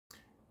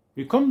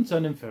Willkommen zu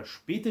einem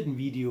verspäteten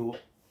Video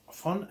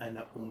von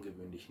einer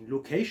ungewöhnlichen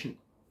Location.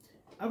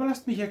 Aber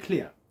lasst mich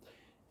erklären.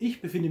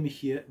 Ich befinde mich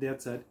hier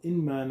derzeit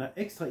in meiner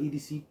extra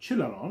EDC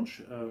Chiller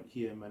Lounge,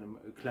 hier in meinem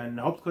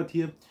kleinen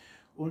Hauptquartier.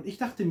 Und ich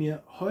dachte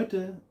mir,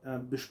 heute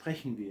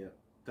besprechen wir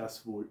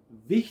das wohl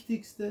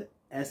wichtigste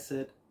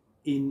Asset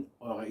in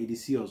eurer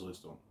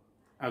EDC-Ausrüstung.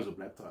 Also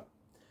bleibt dran.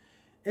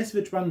 Es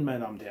wird spannend, meine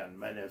Damen und Herren,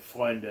 meine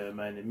Freunde,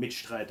 meine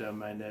Mitstreiter,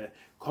 meine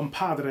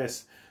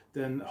Compadres.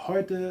 Denn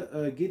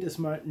heute geht es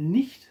mal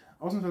nicht,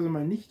 ausnahmsweise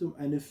mal nicht um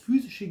eine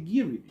physische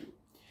Gear Review.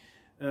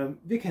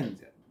 Wir kennen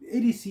sie ja.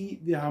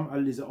 EDC, wir haben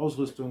alle diese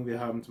Ausrüstung.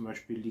 Wir haben zum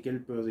Beispiel die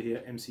Geldbörse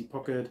hier, MC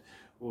Pocket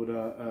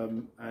oder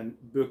ein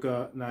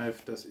Böker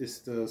Knife. Das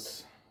ist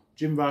das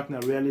Jim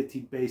Wagner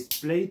Reality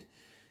Based Blade.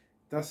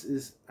 Das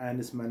ist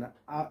eines meiner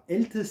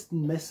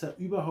ältesten Messer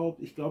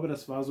überhaupt. Ich glaube,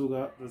 das war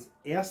sogar das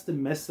erste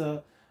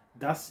Messer,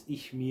 das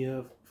ich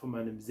mir von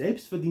meinem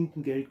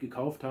selbstverdienten Geld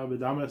gekauft habe,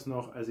 damals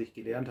noch, als ich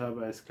gelernt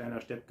habe als kleiner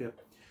Steppke.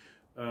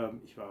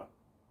 Ich war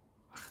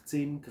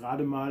 18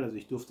 gerade mal, also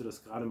ich durfte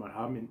das gerade mal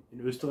haben in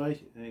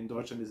Österreich. In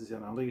Deutschland ist es ja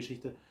eine andere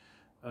Geschichte.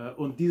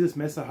 Und dieses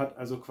Messer hat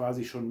also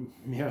quasi schon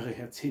mehrere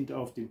Jahrzehnte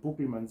auf dem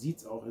Buckel, man sieht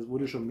es auch, es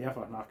wurde schon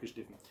mehrfach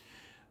nachgeschliffen.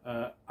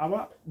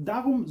 Aber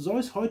darum soll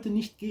es heute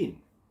nicht gehen.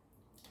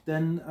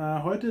 Denn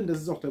heute, und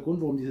das ist auch der Grund,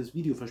 warum dieses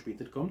Video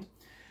verspätet kommt,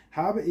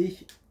 habe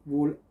ich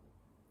wohl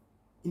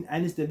in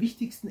eines der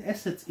wichtigsten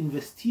Assets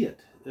investiert,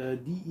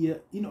 die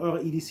ihr in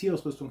eurer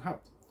EDC-Ausrüstung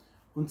habt.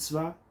 Und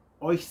zwar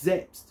euch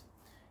selbst.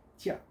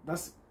 Tja,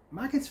 das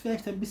mag jetzt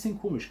vielleicht ein bisschen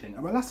komisch klingen,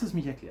 aber lasst es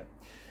mich erklären.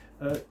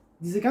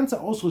 Diese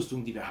ganze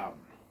Ausrüstung, die wir haben,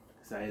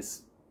 sei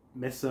es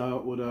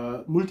Messer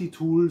oder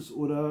Multitools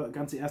oder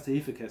ganze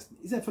Erste-Hilfe-Kästen,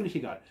 ist ja völlig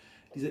egal.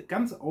 Diese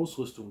ganze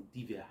Ausrüstung,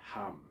 die wir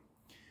haben,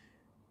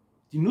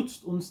 die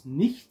nutzt uns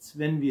nichts,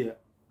 wenn wir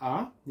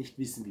a. nicht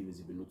wissen, wie wir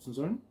sie benutzen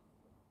sollen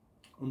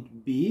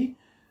und b.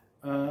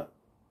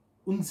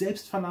 uns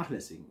selbst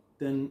vernachlässigen.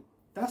 Denn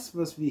das,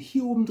 was wir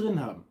hier oben drin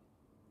haben,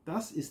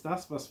 das ist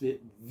das, was wir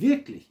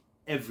wirklich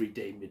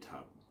everyday mit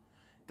haben.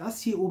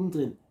 Das hier oben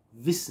drin,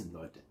 Wissen,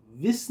 Leute.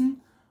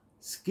 Wissen,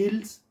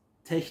 Skills,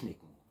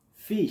 Techniken,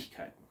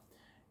 Fähigkeiten.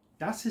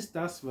 Das ist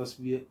das,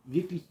 was wir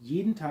wirklich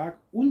jeden Tag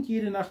und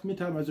jede Nacht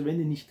mit haben. Also wenn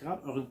ihr nicht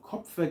gerade euren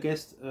Kopf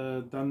vergesst,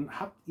 dann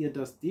habt ihr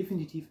das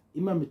definitiv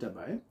immer mit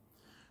dabei.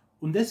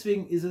 Und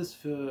deswegen ist es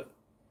für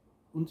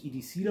uns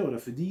EDCler oder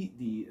für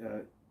die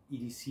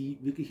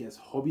EDC wirklich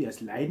als Hobby,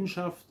 als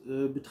Leidenschaft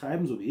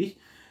betreiben, so wie ich.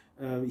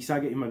 Ich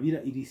sage immer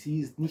wieder,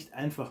 EDC ist nicht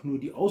einfach nur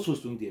die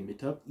Ausrüstung, die ihr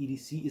mit habt.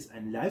 EDC ist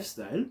ein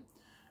Lifestyle.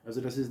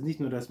 Also das ist nicht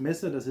nur das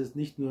Messer, das ist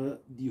nicht nur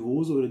die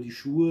Hose oder die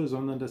Schuhe,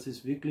 sondern das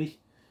ist wirklich,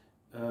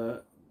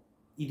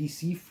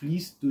 EDC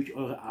fließt durch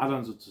eure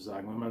Adern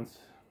sozusagen, wenn man es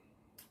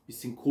ein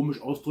bisschen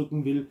komisch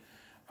ausdrücken will,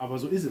 aber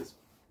so ist es.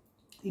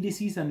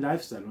 EDC ist ein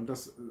Lifestyle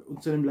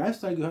und zu einem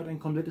Lifestyle gehört ein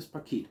komplettes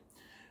Paket.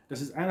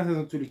 Das ist einerseits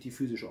natürlich die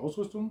physische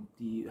Ausrüstung,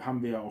 die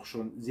haben wir ja auch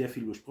schon sehr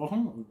viel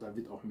besprochen und da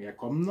wird auch mehr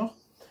kommen noch.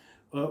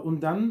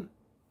 Und dann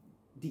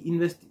die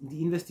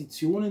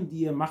Investitionen,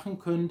 die ihr machen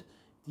könnt,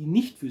 die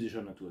nicht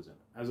physischer Natur sind.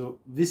 Also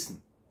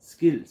Wissen,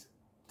 Skills,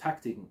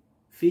 Taktiken,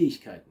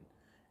 Fähigkeiten.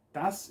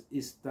 Das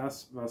ist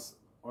das, was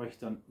euch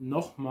dann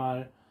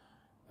nochmal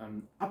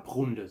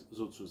abrundet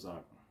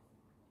sozusagen.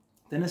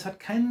 Denn es hat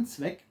keinen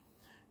Zweck,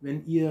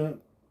 wenn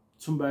ihr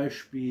zum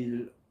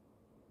Beispiel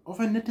auf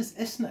ein nettes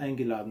Essen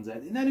eingeladen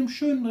seid, in einem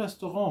schönen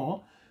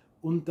Restaurant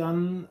und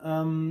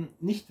dann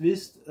nicht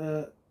wisst,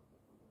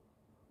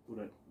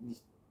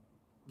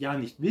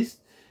 nicht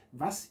wisst,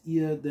 was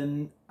ihr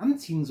denn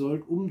anziehen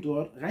sollt, um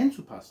dort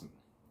reinzupassen.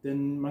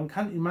 Denn man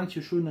kann in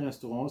manche schöne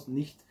Restaurants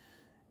nicht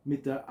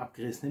mit der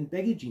abgerissenen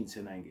Baggy Jeans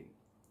hineingehen.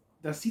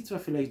 Das sieht zwar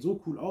vielleicht so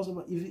cool aus,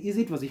 aber ihr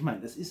seht, was ich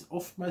meine. Es ist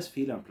oftmals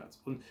fehl am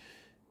Platz. Und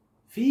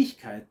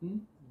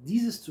Fähigkeiten,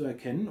 dieses zu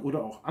erkennen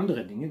oder auch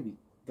andere Dinge, wie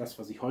das,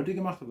 was ich heute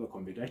gemacht habe, da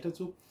kommen wir gleich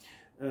dazu,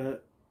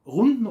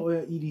 runden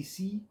euer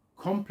EDC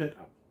komplett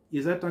ab.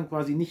 Ihr seid dann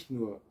quasi nicht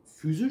nur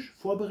physisch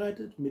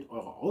vorbereitet mit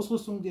eurer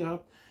Ausrüstung, die ihr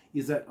habt,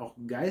 ihr seid auch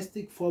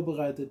geistig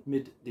vorbereitet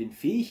mit den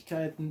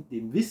Fähigkeiten,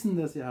 dem Wissen,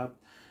 das ihr habt,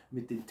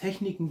 mit den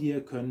Techniken, die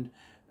ihr könnt.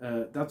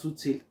 Dazu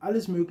zählt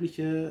alles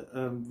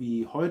Mögliche.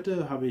 Wie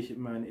heute habe ich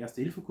meinen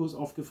Erste-Hilfe-Kurs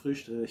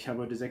aufgefrischt. Ich habe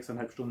heute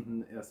 6,5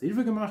 Stunden Erste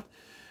Hilfe gemacht.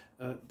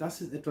 Das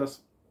ist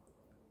etwas,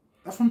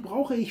 davon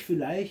brauche ich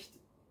vielleicht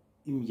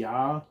im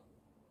Jahr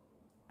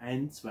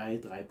 1, 2,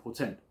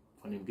 3%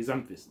 von dem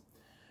Gesamtwissen.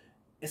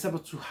 Es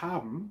aber zu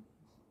haben,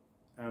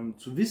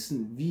 zu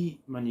wissen, wie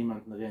man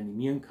jemanden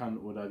reanimieren kann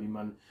oder wie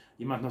man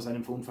jemanden aus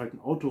einem verunfallten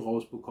Auto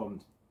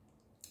rausbekommt,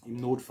 im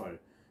Notfall,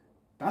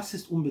 das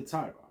ist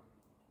unbezahlbar.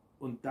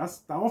 Und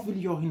darauf will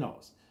ich auch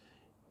hinaus.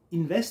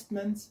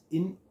 Investments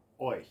in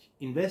euch,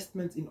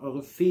 Investments in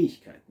eure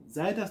Fähigkeiten.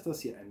 Sei das,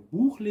 dass ihr ein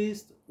Buch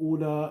lest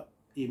oder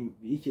eben,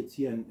 wie ich jetzt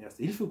hier einen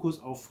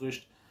Erste-Hilfe-Kurs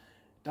auffrischt,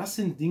 das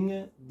sind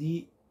Dinge,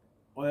 die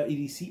euer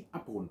EDC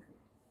abrunden,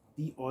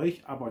 die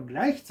euch aber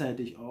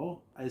gleichzeitig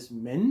auch als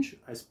Mensch,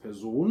 als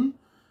Person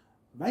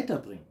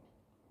weiterbringen.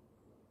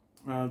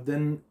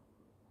 Denn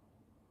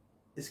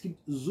es gibt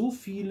so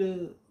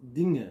viele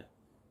Dinge,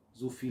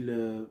 so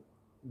viele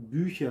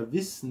Bücher,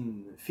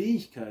 Wissen,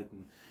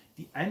 Fähigkeiten,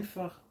 die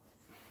einfach,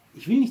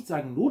 ich will nicht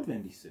sagen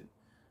notwendig sind,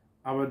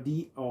 aber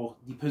die auch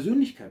die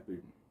Persönlichkeit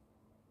bilden.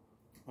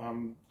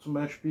 Zum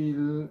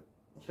Beispiel,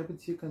 ich habe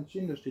jetzt hier keins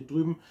stehen, da steht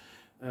drüben,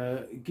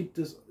 gibt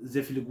es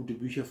sehr viele gute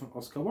Bücher von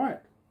Oscar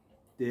Wilde,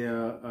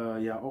 der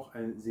ja auch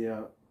ein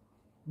sehr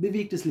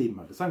bewegtes Leben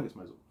hat, sagen wir es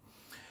mal so.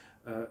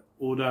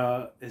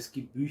 Oder es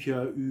gibt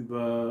Bücher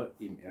über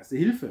eben Erste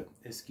Hilfe,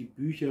 es gibt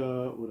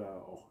Bücher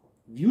oder auch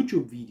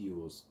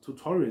YouTube-Videos,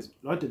 Tutorials.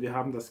 Leute, wir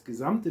haben das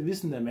gesamte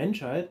Wissen der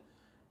Menschheit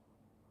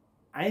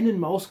einen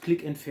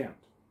Mausklick entfernt.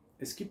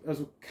 Es gibt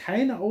also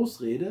keine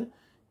Ausrede,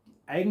 die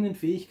eigenen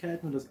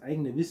Fähigkeiten und das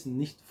eigene Wissen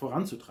nicht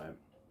voranzutreiben.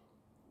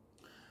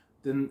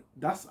 Denn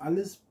das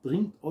alles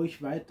bringt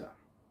euch weiter.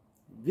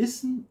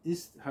 Wissen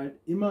ist halt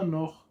immer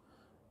noch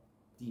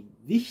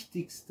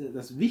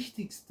das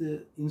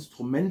wichtigste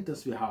Instrument,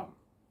 das wir haben.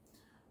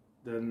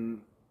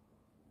 Denn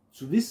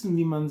zu wissen,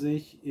 wie man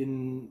sich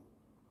in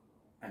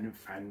einem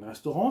feinen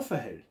Restaurant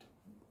verhält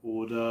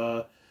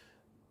oder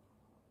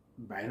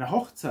bei einer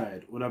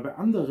Hochzeit oder bei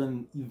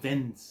anderen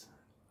Events,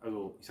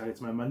 also ich sage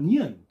jetzt mal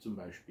Manieren zum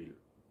Beispiel,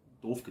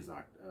 doof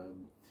gesagt,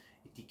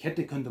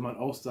 Etikette könnte man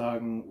auch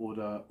sagen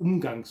oder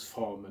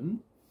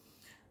Umgangsformen,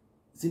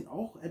 sind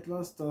auch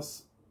etwas,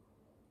 das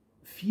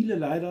viele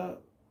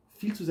leider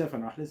viel zu sehr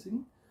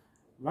vernachlässigen,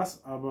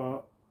 was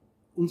aber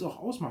uns auch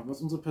ausmacht,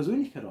 was unsere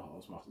Persönlichkeit auch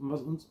ausmacht und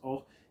was uns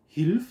auch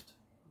hilft,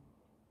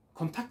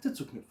 Kontakte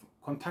zu knüpfen,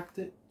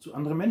 Kontakte zu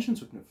anderen Menschen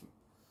zu knüpfen.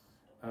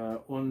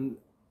 Und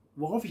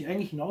worauf ich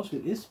eigentlich hinaus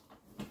will, ist,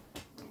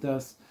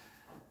 dass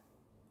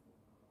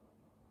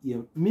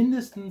ihr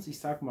mindestens, ich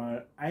sag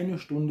mal, 1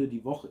 Stunde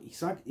die Woche, ich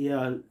sag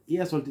eher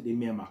solltet ihr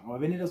mehr machen,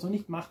 aber wenn ihr das noch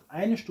nicht macht,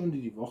 1 Stunde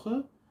die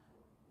Woche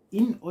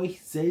in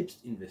euch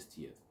selbst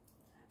investiert.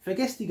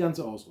 Vergesst die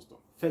ganze Ausrüstung,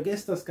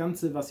 vergesst das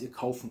Ganze, was ihr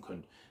kaufen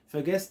könnt,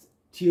 vergesst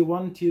Tier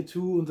 1, Tier 2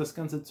 und das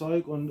ganze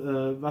Zeug und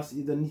was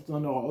ihr dann nicht nur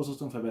in eurer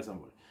Ausrüstung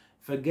verbessern wollt.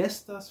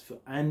 Vergesst das für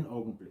einen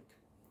Augenblick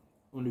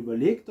und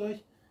überlegt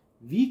euch,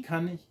 wie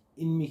kann ich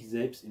in mich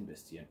selbst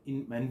investieren,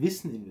 in mein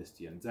Wissen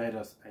investieren, sei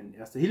das einen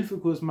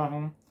Erste-Hilfe-Kurs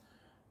machen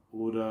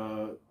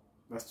oder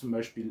was zum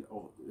Beispiel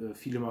auch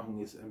viele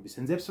machen, ist ein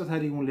bisschen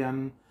Selbstverteidigung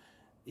lernen.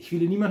 Ich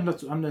will niemanden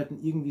dazu anleiten,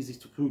 irgendwie sich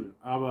zu prügeln,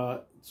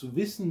 aber zu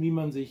wissen, wie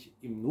man sich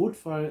im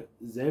Notfall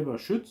selber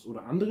schützt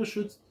oder andere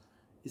schützt,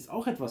 ist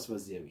auch etwas,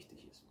 was sehr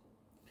wichtig ist.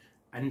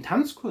 Einen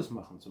Tanzkurs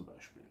machen zum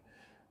Beispiel,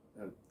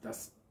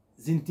 das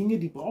sind Dinge,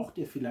 die braucht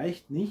ihr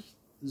vielleicht nicht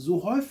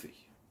so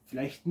häufig.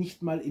 Vielleicht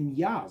nicht mal im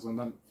Jahr,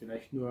 sondern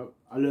vielleicht nur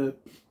alle,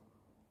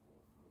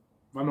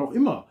 wann auch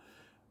immer.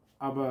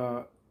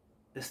 Aber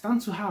es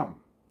dann zu haben,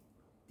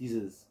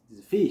 diese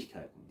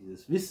Fähigkeiten,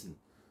 dieses Wissen,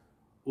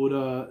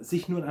 oder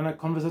sich nur in einer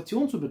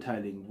Konversation zu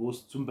beteiligen, wo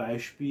es zum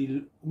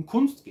Beispiel um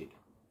Kunst geht.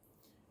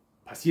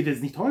 Passiert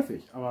jetzt nicht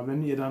häufig, aber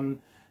wenn ihr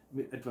dann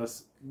mit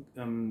etwas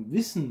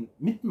Wissen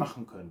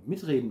mitmachen könnt,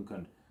 mitreden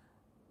könnt,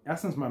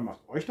 erstens mal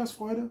macht euch das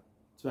Freude,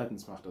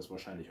 zweitens macht das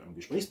wahrscheinlich eurem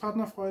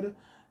Gesprächspartner Freude,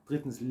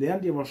 drittens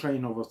lernt ihr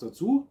wahrscheinlich noch was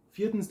dazu,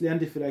 viertens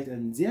lernt ihr vielleicht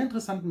einen sehr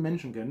interessanten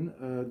Menschen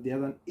kennen, der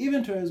dann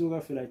eventuell sogar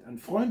vielleicht ein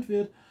Freund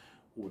wird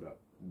oder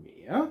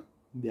mehr.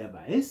 Wer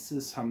weiß,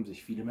 es haben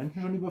sich viele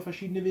Menschen schon über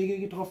verschiedene Wege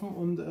getroffen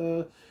und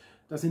da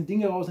sind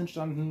Dinge raus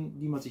entstanden,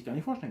 die man sich gar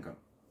nicht vorstellen kann.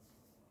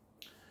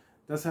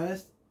 Das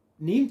heißt,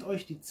 nehmt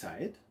euch die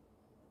Zeit,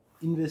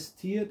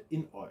 investiert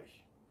in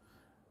euch.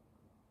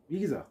 Wie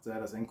gesagt, sei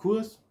das ein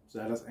Kurs,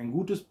 sei das ein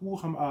gutes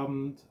Buch am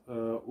Abend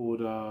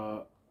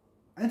oder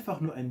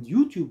einfach nur ein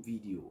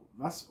YouTube-Video,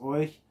 was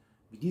euch,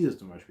 wie dieses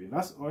zum Beispiel,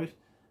 was euch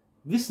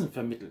Wissen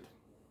vermittelt.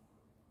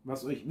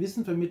 Was euch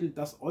Wissen vermittelt,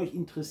 das euch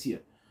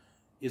interessiert.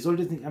 Ihr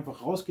solltet nicht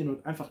einfach rausgehen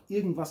und einfach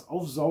irgendwas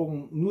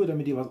aufsaugen, nur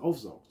damit ihr was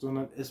aufsaugt,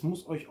 sondern es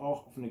muss euch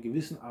auch auf eine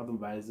gewisse Art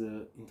und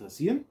Weise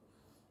interessieren,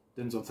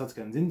 denn sonst hat es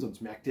keinen Sinn, sonst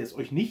merkt ihr es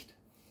euch nicht.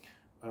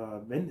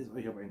 Wenn es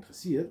euch aber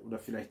interessiert oder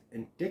vielleicht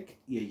entdeckt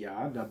ihr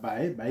ja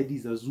dabei bei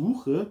dieser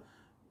Suche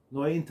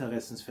neue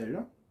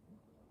Interessensfelder.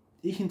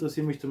 Ich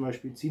interessiere mich zum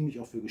Beispiel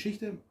ziemlich auch für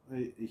Geschichte.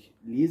 Ich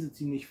lese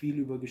ziemlich viel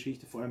über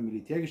Geschichte, vor allem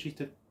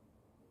Militärgeschichte.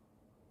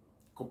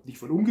 Kommt nicht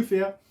von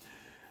ungefähr.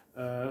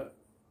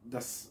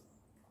 Das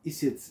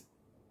ist jetzt,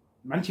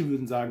 manche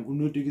würden sagen,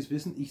 unnötiges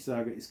Wissen. Ich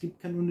sage, es gibt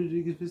kein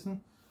unnötiges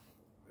Wissen.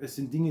 Es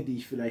sind Dinge, die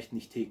ich vielleicht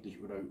nicht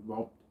täglich oder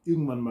überhaupt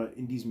irgendwann mal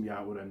in diesem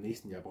Jahr oder im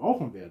nächsten Jahr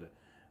brauchen werde.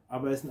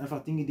 Aber es sind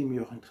einfach Dinge, die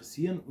mich auch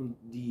interessieren und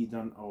die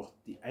dann auch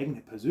die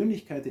eigene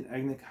Persönlichkeit, den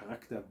eigenen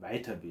Charakter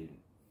weiterbilden.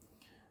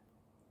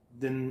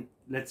 Denn,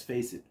 let's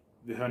face it,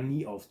 wir hören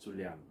nie auf zu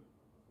lernen.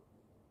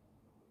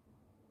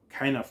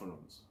 Keiner von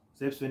uns.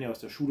 Selbst wenn ihr aus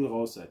der Schule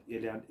raus seid,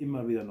 ihr lernt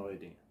immer wieder neue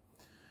Dinge.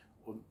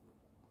 Und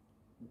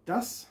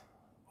das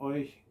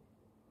euch,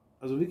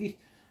 also wirklich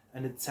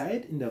eine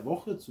Zeit in der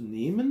Woche zu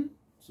nehmen,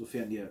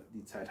 sofern ihr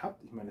die Zeit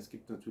habt. Ich meine, es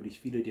gibt natürlich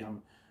viele, die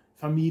haben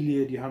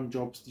Familie, die haben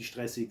Jobs, die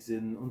stressig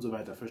sind und so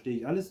weiter. Verstehe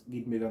ich alles,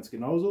 geht mir ganz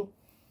genauso.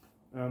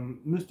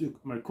 Müsst ihr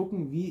mal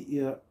gucken, wie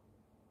ihr,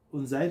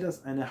 und sei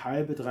das eine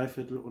halbe,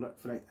 dreiviertel oder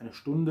vielleicht 1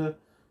 Stunde,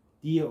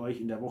 die ihr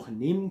euch in der Woche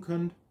nehmen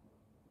könnt,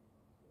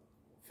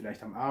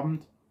 vielleicht am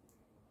Abend,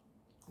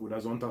 Oder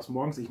sonntags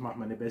morgens, ich mache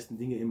meine besten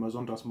Dinge immer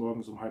sonntags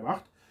morgens um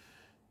 7:30.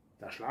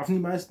 Da schlafen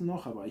die meisten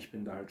noch, aber ich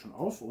bin da halt schon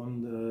auf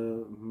und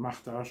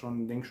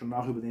denke schon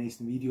nach über die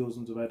nächsten Videos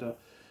und so weiter,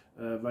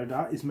 weil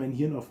da ist mein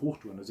Hirn auf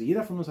Hochtouren. Also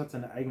jeder von uns hat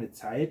seine eigene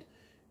Zeit,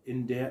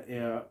 in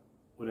der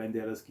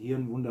das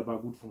Gehirn wunderbar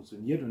gut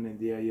funktioniert und in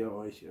der ihr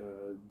euch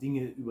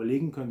Dinge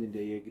überlegen könnt, in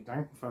der ihr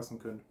Gedanken fassen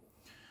könnt.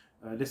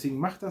 Deswegen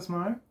macht das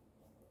mal,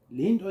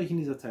 lehnt euch in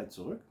dieser Zeit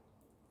zurück,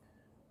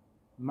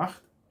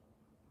 macht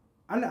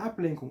alle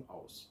Ablenkung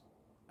aus.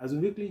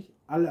 Also wirklich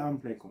alle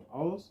Ablenkung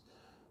aus.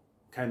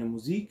 Keine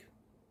Musik,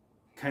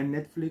 kein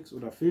Netflix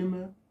oder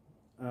Filme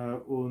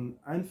und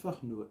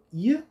einfach nur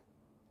ihr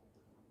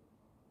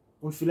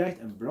und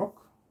vielleicht ein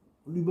Blog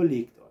und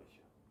überlegt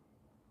euch,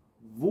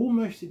 wo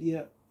möchtet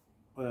ihr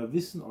euer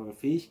Wissen, eure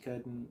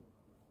Fähigkeiten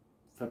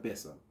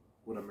verbessern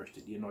oder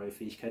möchtet ihr neue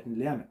Fähigkeiten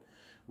lernen?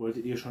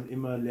 Wolltet ihr schon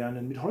immer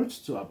lernen, mit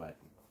Holz zu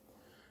arbeiten?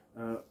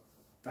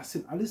 Das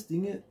sind alles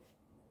Dinge,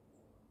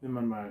 wenn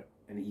man mal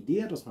eine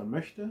Idee hat, was man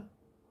möchte,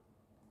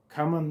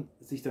 kann man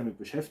sich damit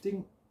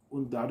beschäftigen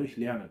und dadurch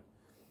lernen.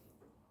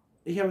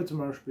 Ich habe zum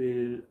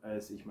Beispiel,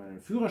 als ich meinen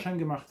Führerschein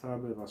gemacht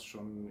habe, was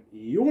schon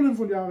Äonen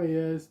von Jahren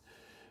her ist,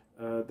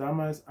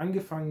 damals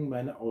angefangen,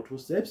 meine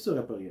Autos selbst zu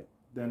reparieren.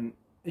 Denn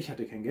ich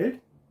hatte kein Geld,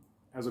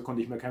 also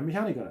konnte ich mir keinen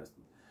Mechaniker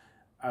leisten.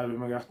 Also habe ich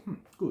mir gedacht,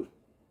 gut,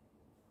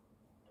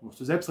 musst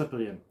du selbst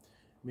reparieren.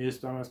 Mir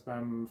ist damals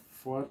beim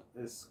Ford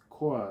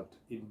Escort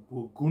in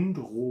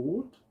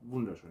Burgundrot,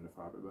 wunderschöne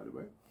Farbe by the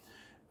way,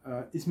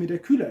 ist mir der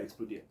Kühler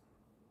explodiert.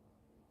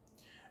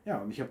 Ja,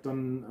 und ich habe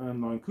dann einen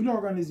neuen Kühler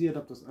organisiert,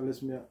 habe das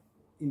alles mir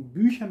in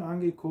Büchern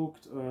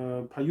angeguckt,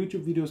 ein paar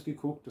YouTube-Videos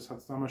geguckt, das hat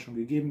es damals schon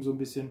gegeben so ein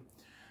bisschen,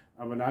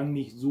 aber lange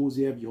nicht so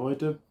sehr wie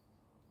heute,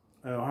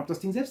 habe das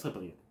Ding selbst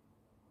repariert.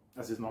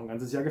 Das ist noch ein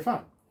ganzes Jahr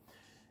gefahren.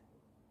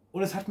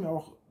 Und es hat mir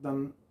auch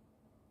dann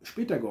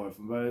später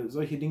geholfen, weil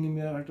solche Dinge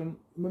mir halt dann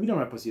immer wieder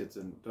mal passiert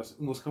sind, dass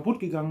irgendwas kaputt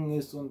gegangen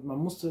ist und man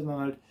musste dann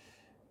halt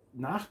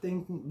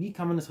nachdenken, wie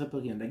kann man es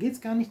reparieren. Da geht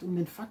es gar nicht um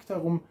den Fakt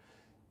darum,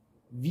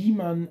 wie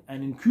man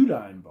einen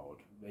Kühler einbaut,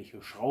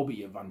 welche Schraube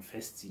ihr wann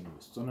festziehen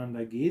müsst, sondern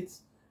da geht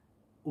es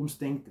ums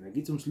Denken, da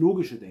geht es ums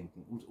logische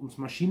Denken, ums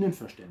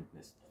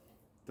Maschinenverständnis,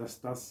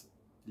 dass das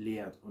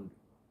lehrt und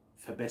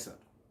verbessert.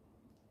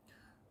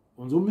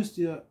 Und so müsst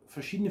ihr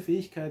verschiedene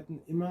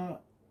Fähigkeiten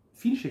immer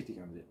vielschichtig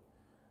ansehen.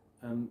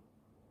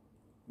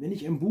 Wenn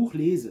ich ein Buch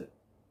lese,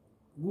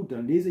 gut,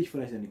 dann lese ich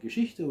vielleicht eine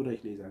Geschichte oder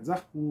ich lese ein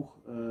Sachbuch,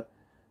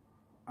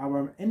 aber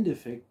im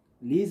Endeffekt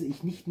lese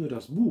ich nicht nur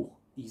das Buch,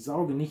 ich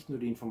sauge nicht nur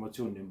die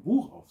Informationen im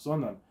Buch auf,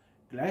 sondern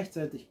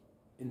gleichzeitig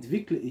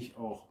entwickle ich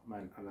auch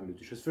mein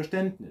analytisches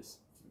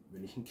Verständnis.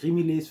 Wenn ich ein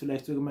Krimi lese,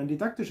 vielleicht sogar mein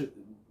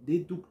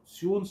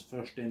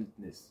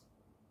Deduktionsverständnis.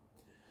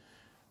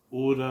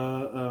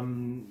 Oder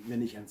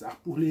wenn ich ein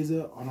Sachbuch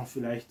lese, auch noch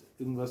vielleicht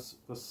irgendwas,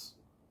 was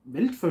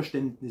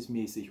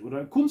weltverständnismäßig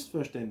oder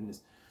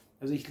Kunstverständnis.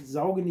 Also ich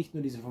sauge nicht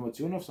nur diese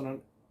Informationen auf,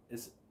 sondern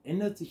es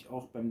ändert sich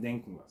auch beim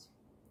Denken was.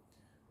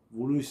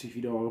 Wodurch sich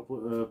wieder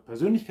eure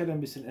Persönlichkeit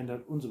ein bisschen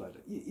ändert und so weiter.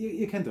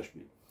 Ihr kennt das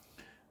Spiel.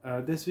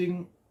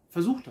 Deswegen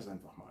versucht das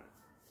einfach mal.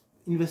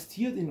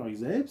 Investiert in euch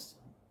selbst,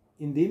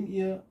 indem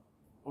ihr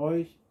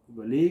euch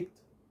überlegt,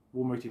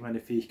 wo möchte ich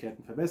meine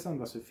Fähigkeiten verbessern,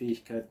 was für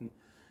Fähigkeiten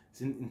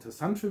sind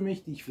interessant für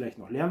mich, die ich vielleicht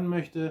noch lernen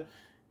möchte.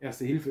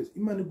 Erste Hilfe ist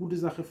immer eine gute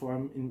Sache, vor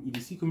allem in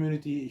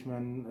EDC-Community. Ich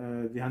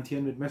meine, wir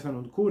hantieren mit Messern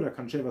und Co., da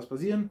kann schnell was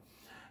passieren.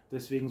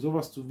 Deswegen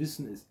sowas zu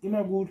wissen ist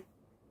immer gut.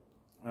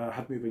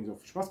 Hat mir übrigens auch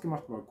viel Spaß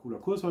gemacht, war ein cooler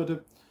Kurs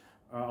heute,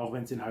 auch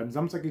wenn es den halben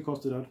Samstag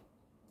gekostet hat.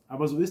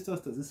 Aber so ist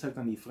das ist halt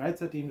dann die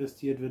Freizeit, die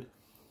investiert wird,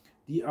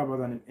 die aber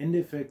dann im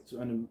Endeffekt zu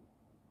einem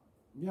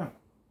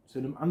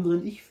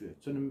anderen Ich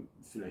führt, zu einem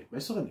vielleicht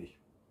besseren Ich.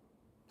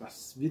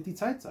 Das wird die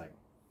Zeit zeigen.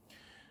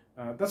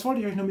 Das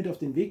wollte ich euch nur mit auf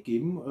den Weg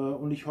geben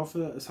und ich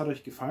hoffe, es hat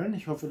euch gefallen.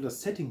 Ich hoffe,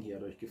 das Setting hier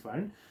hat euch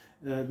gefallen.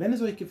 Wenn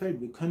es euch gefällt,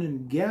 wir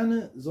können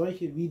gerne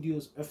solche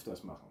Videos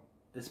öfters machen.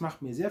 Es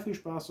macht mir sehr viel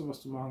Spaß,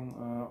 sowas zu machen,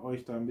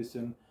 euch da ein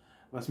bisschen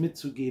was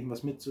mitzugeben,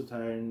 was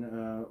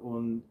mitzuteilen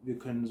und wir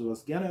können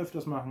sowas gerne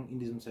öfters machen in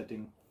diesem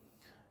Setting.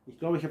 Ich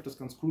glaube, ich habe das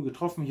ganz cool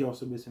getroffen, hier auch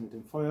so ein bisschen mit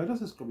dem Feuer.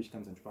 Das ist, glaube ich,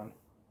 ganz entspannt.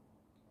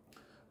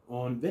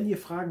 Und wenn ihr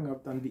Fragen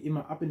habt, dann wie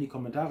immer ab in die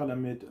Kommentare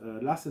damit,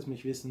 lasst es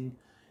mich wissen.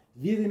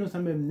 Wir sehen uns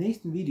dann beim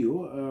nächsten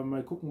Video,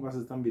 mal gucken, was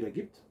es dann wieder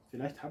gibt.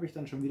 Vielleicht habe ich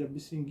dann schon wieder ein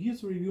bisschen Gear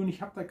zu reviewen.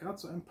 Ich habe da gerade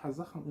so ein paar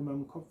Sachen in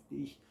meinem Kopf,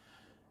 die ich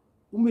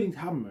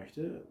unbedingt haben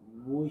möchte,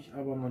 wo ich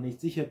aber noch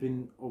nicht sicher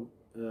bin, ob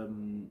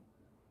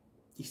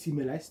ich sie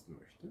mir leisten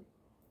möchte.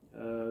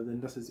 Denn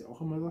das ist ja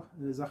auch immer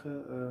eine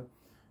Sache,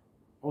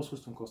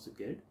 Ausrüstung kostet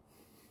Geld.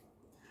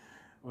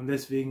 Und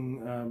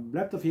deswegen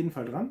bleibt auf jeden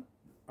Fall dran,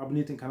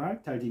 abonniert den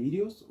Kanal, teilt die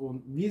Videos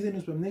und wir sehen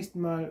uns beim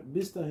nächsten Mal.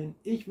 Bis dahin,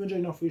 ich wünsche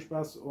euch noch viel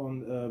Spaß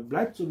und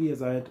bleibt so wie ihr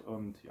seid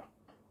und ja,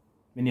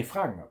 wenn ihr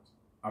Fragen habt,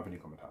 ab in die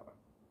Kommentare.